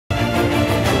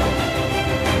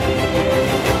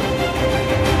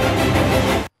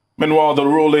Meanwhile, the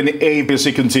ruling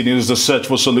APC continues the search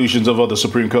for solutions over the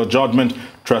Supreme Court judgment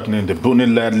threatening the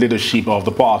Bunni-led leadership of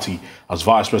the party, as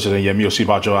Vice President Yemi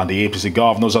Osinbajo and the APC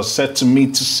governors are set to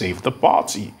meet to save the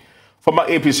party. Former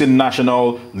APC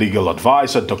National Legal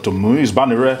Advisor Dr. Muiz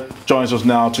Banire joins us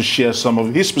now to share some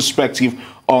of his perspective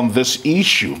on this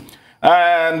issue.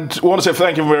 And I want to say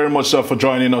thank you very much, sir, for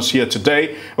joining us here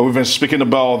today. We've been speaking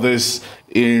about this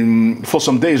for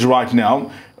some days right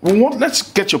now. Let's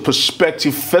get your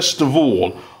perspective, first of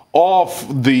all,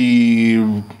 of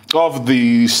the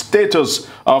status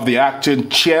of the acting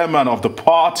chairman of the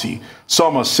party.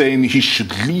 Some are saying he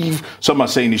should leave, some are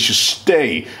saying he should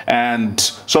stay, and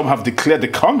some have declared the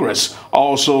Congress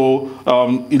also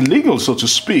illegal, so to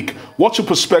speak. What's your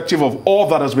perspective of all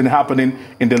that has been happening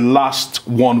in the last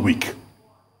 1 week?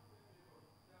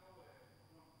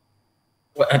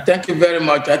 Well, thank you very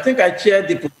much. I think I share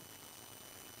the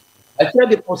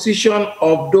position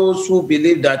of those who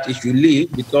believe that he should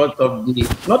leave because of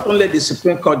not only the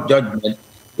Supreme Court judgment.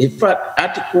 In fact,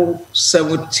 Article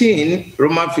 17,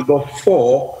 Roman figure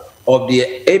 4 of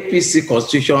the APC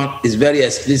Constitution is very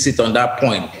explicit on that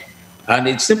point. And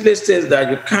it simply says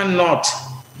that you cannot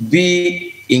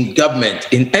be in government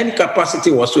in any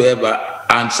capacity whatsoever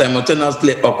and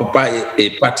simultaneously occupy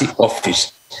a party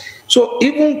office. So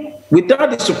even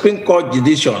without the Supreme Court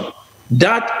decision,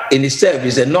 that in itself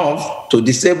is enough to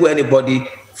disable anybody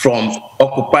from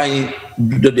occupying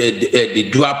the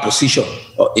dual position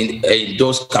in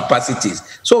those capacities.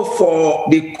 So for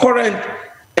the current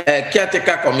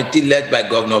caretaker committee led by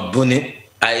Governor Bunni,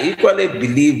 I equally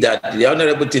believe that the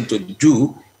honorable thing to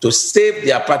do to save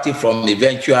their party from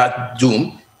eventual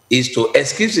doom is to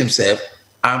excuse himself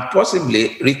and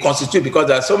possibly reconstitute, because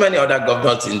there are so many other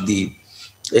governors in the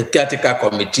caretaker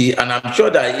committee, and I'm sure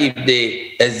that if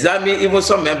they examine even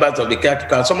some members of the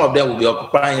caretaker, some of them will be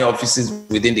occupying offices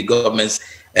within the government's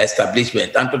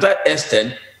establishment, and to that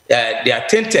extent, they are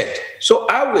tainted. So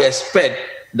I will expect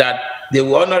that they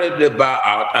will honorably bow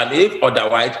out, and if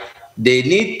otherwise, they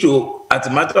need to, as a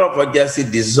matter of urgency,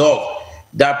 dissolve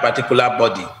that particular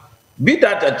body. Be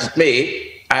that as it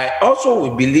may, I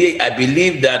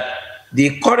believe that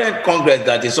the current Congress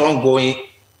that is ongoing,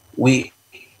 we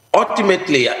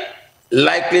ultimately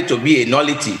likely to be a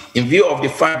nullity in view of the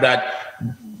fact that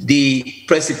the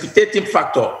precipitating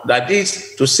factor, that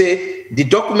is to say the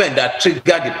document that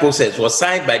triggered the process, was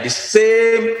signed by the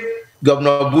same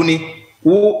Governor Bunni,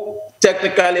 who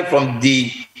technically from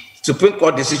the Supreme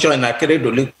Court decision in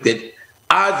Akeredolu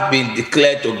has been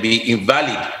declared to be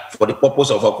invalid for the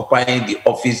purpose of occupying the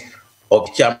office of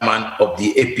the chairman of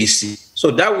the APC.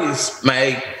 So that was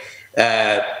my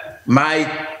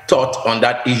thought on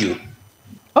that issue.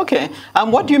 Okay.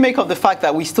 What do you make of the fact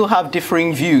that we still have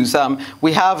differing views?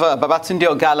 We have Babatunde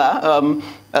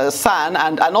Ogala, San,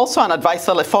 and also an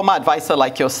advisor, a former advisor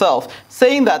like yourself,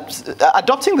 saying that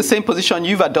adopting the same position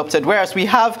you've adopted, whereas we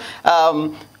have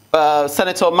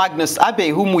Senator Magnus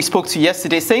Abe, whom we spoke to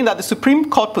yesterday, saying that the Supreme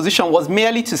Court position was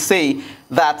merely to say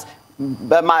that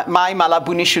Mai Mala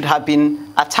Buni should have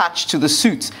been attached to the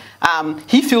suit.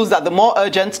 He feels that the more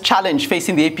urgent challenge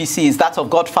facing the APC is that of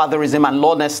godfatherism and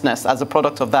lawlessness as a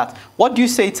product of that. What do you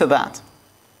say to that?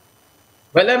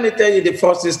 Well, let me tell you the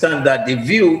first instance that the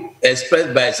view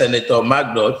expressed by Senator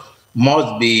Magnus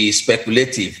must be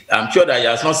speculative. I'm sure that he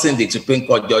has not seen the Supreme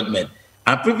Court judgment.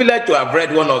 I'm privileged to have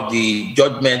read one of the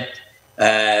judgment,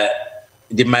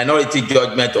 the minority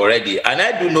judgment already. And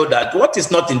I do know that what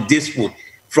is not in dispute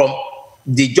from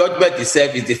the judgment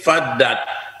itself is the fact that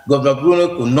Governor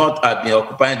Bruno could not have been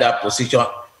occupying that position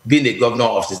being a governor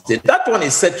of the state. That one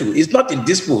is settled. It's not in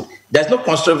dispute. There's no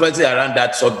controversy around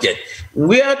that subject.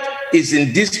 Where is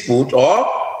in dispute or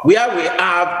where we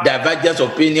have divergence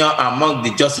of opinion among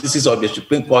the justices of the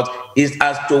Supreme Court is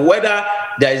as to whether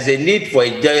there is a need for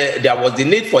there was the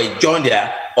need for a join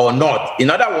there or not.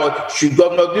 In other words, should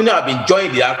Governor Bruno have been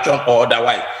joined the action or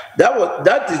otherwise?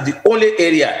 That is the only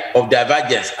area of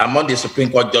divergence among the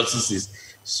Supreme Court justices.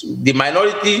 The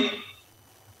minority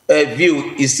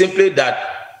view is simply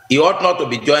that he ought not to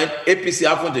be joined. APC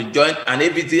happened to join, and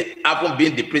APC happened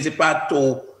being the principal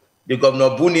to the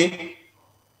Governor Bunni.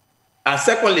 And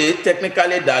secondly,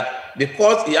 technically, that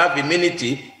because he had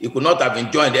immunity, he could not have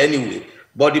been joined anyway.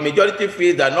 But the majority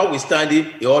feels that notwithstanding,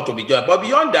 he ought to be joined. But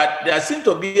beyond that, there seems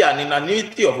to be an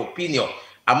unanimity of opinion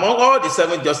among all the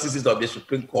 7 justices of the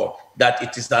Supreme Court that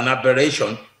it is an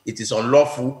aberration, it is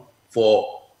unlawful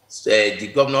for the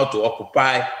governor to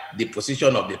occupy the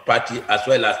position of the party as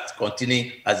well as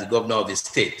continuing as the governor of the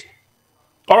state.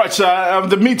 All right, sir.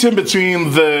 The meeting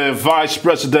between the vice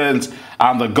president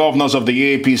and the governors of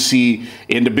the APC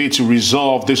in the bid to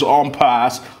resolve this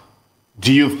impasse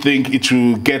do you think it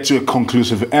will get to a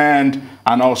conclusive end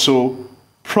and also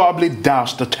probably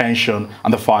douse the tension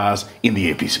and the fires in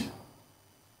the APC?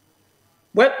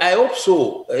 Well, I hope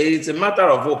so. It's a matter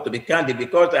of hope, to be candid,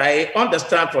 because I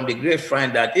understand from the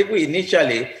grapevine that even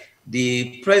initially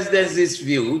the presidency's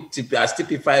view, as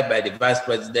typified by the vice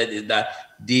president, is that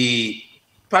the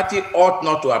party ought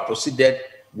not to have proceeded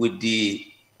with the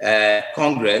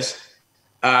Congress.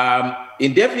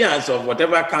 In defiance of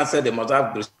whatever counsel they must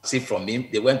have received from him,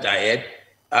 they went ahead.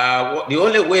 The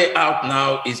only way out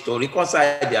now is to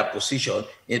reconcile their position,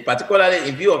 particularly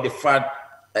in view of the fact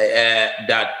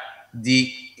that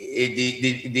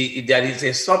there is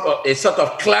a sort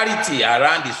of clarity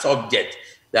around the subject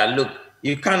that, look,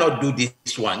 you cannot do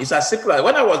this one. It's as simple as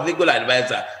when I was legal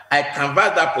advisor, I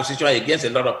canvassed that position against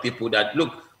a lot of people that,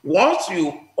 look, once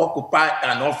you occupy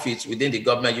an office within the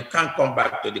government, you can't come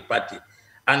back to the party.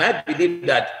 And I believe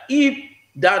that if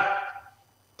that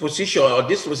position or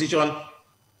this position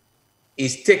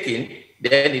is taken,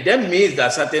 then it then means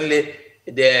that certainly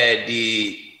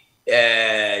the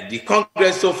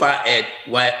Congress so far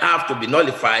will have to be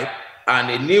nullified and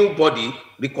a new body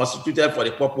reconstituted for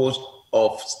the purpose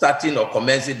of starting or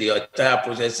commencing the entire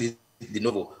processes de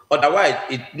novo. Otherwise,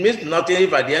 it means nothing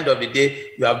if at the end of the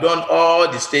day you have done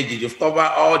all the stages, you've covered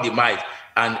all the miles,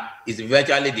 and it's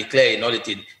eventually declared a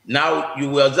nullity. Now, you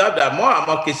will observe that more and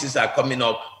more cases are coming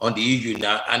up on the issue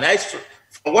now. And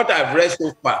from what I've read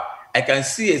so far, I can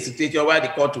see a situation where the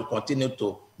court will continue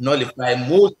to nullify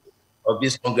most of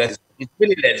these congresses. It's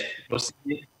really less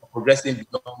proceeding, progressing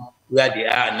beyond where they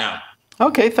are now.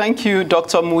 Okay, thank you,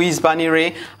 Dr. Muiz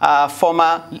Banire,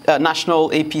 former National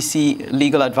APC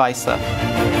legal advisor.